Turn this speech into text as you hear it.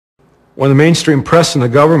When the mainstream press and the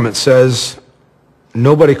government says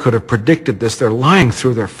nobody could have predicted this, they're lying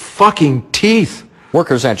through their fucking teeth.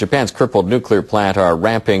 Workers at Japan's crippled nuclear plant are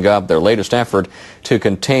ramping up their latest effort to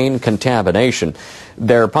contain contamination.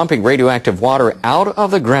 They're pumping radioactive water out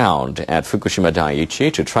of the ground at Fukushima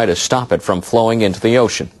Daiichi to try to stop it from flowing into the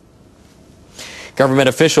ocean. Government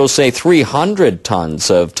officials say 300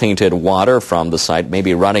 tons of tainted water from the site may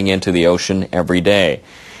be running into the ocean every day.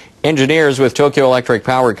 Engineers with Tokyo Electric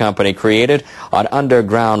Power Company created an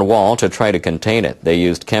underground wall to try to contain it. They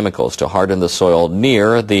used chemicals to harden the soil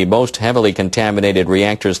near the most heavily contaminated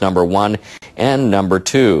reactors number 1 and number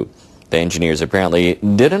 2. The engineers apparently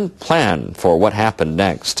didn't plan for what happened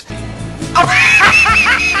next. What's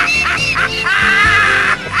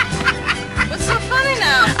so funny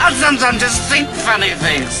now? I sometimes just think funny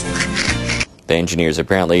things. The engineers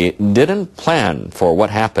apparently didn't plan for what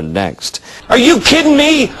happened next. Are you kidding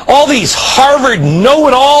me? All these Harvard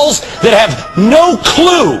know-it-alls that have no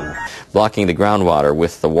clue. Blocking the groundwater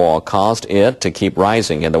with the wall caused it to keep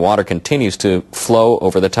rising, and the water continues to flow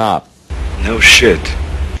over the top. No shit.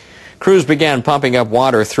 Crews began pumping up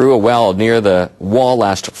water through a well near the wall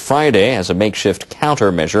last Friday as a makeshift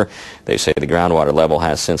countermeasure. They say the groundwater level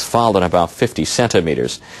has since fallen about 50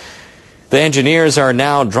 centimeters. The engineers are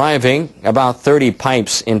now driving about 30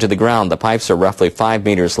 pipes into the ground. The pipes are roughly 5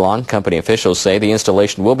 meters long. Company officials say the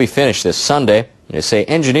installation will be finished this Sunday. They say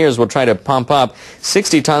engineers will try to pump up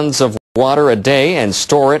 60 tons of water a day and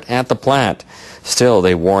store it at the plant. Still,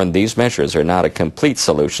 they warn these measures are not a complete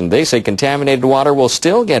solution. They say contaminated water will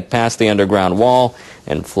still get past the underground wall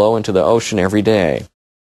and flow into the ocean every day.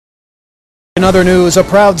 In other news, a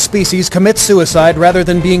proud species commits suicide rather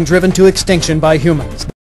than being driven to extinction by humans.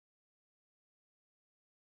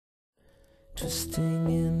 Twisting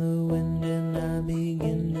in the wind and I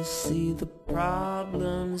begin to see the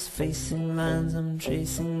problems facing lines, I'm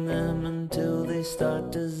tracing them until they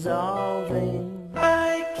start dissolving.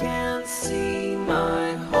 I can't see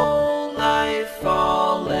my whole life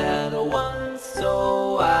all at once,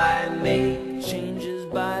 so I make changes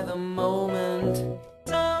by the moment.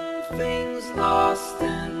 Some things lost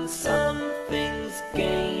and some things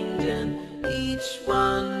gained, and each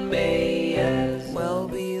one may as well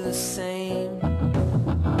be the same.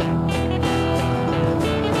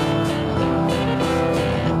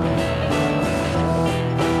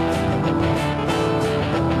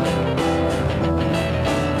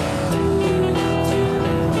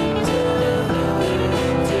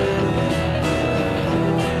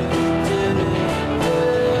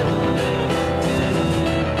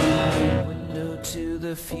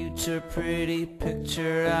 Future pretty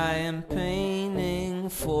picture I am painting.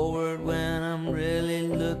 Forward when I'm really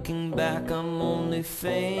looking back, I'm only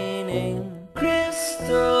feigning.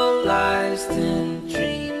 Crystallized in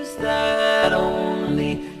dreams that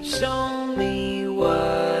only show me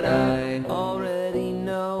what I already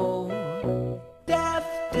know. Death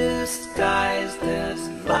disguised as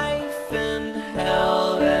life and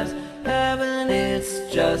hell as heaven,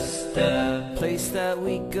 it's just a place that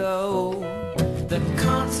we go. The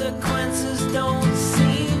consequences don't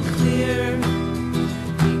seem clear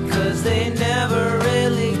because they never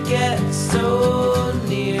really get so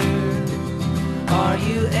near. Are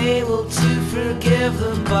you able to forgive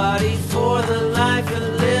the body for the life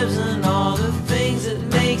it lives and all the things it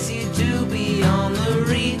makes you do beyond the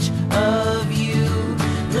reach of you?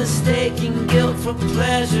 Mistaking guilt for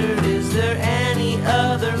pleasure, is there any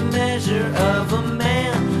other measure of a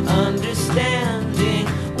man understanding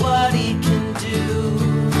what he can do,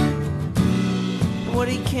 what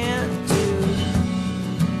he can't do,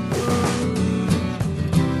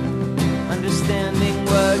 understanding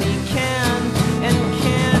what he can and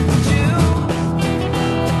can't do.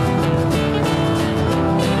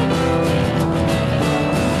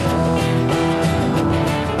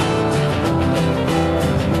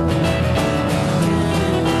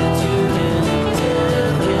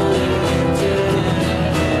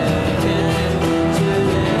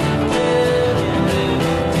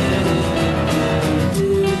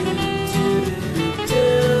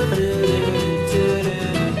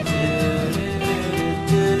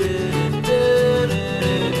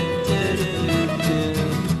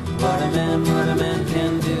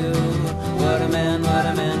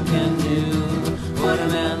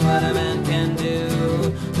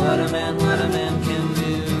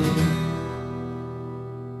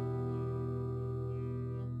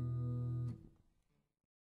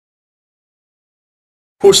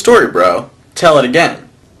 Cool story, bro. Tell it again.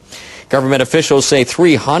 Government officials say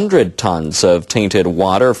 300 tons of tainted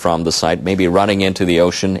water from the site may be running into the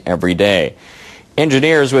ocean every day.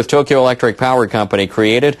 Engineers with Tokyo Electric Power Company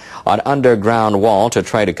created an underground wall to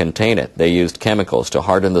try to contain it. They used chemicals to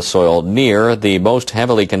harden the soil near the most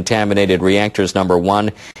heavily contaminated reactors number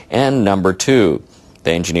 1 and number 2.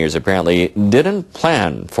 The engineers apparently didn't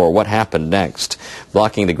plan for what happened next.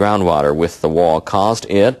 Blocking the groundwater with the wall caused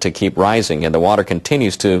it to keep rising, and the water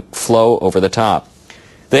continues to flow over the top.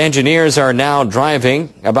 The engineers are now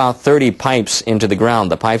driving about 30 pipes into the ground.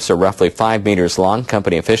 The pipes are roughly 5 meters long.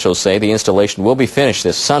 Company officials say the installation will be finished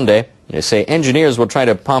this Sunday. They say engineers will try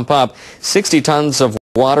to pump up 60 tons of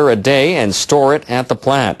water a day and store it at the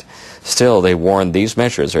plant. Still, they warn these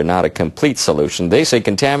measures are not a complete solution. They say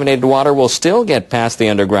contaminated water will still get past the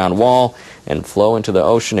underground wall and flow into the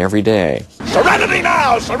ocean every day. Serenity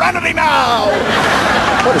now! Serenity now!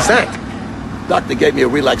 What is that? Doctor gave me a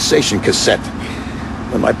relaxation cassette.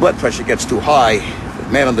 When my blood pressure gets too high, the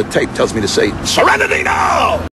man on the tape tells me to say, Serenity now!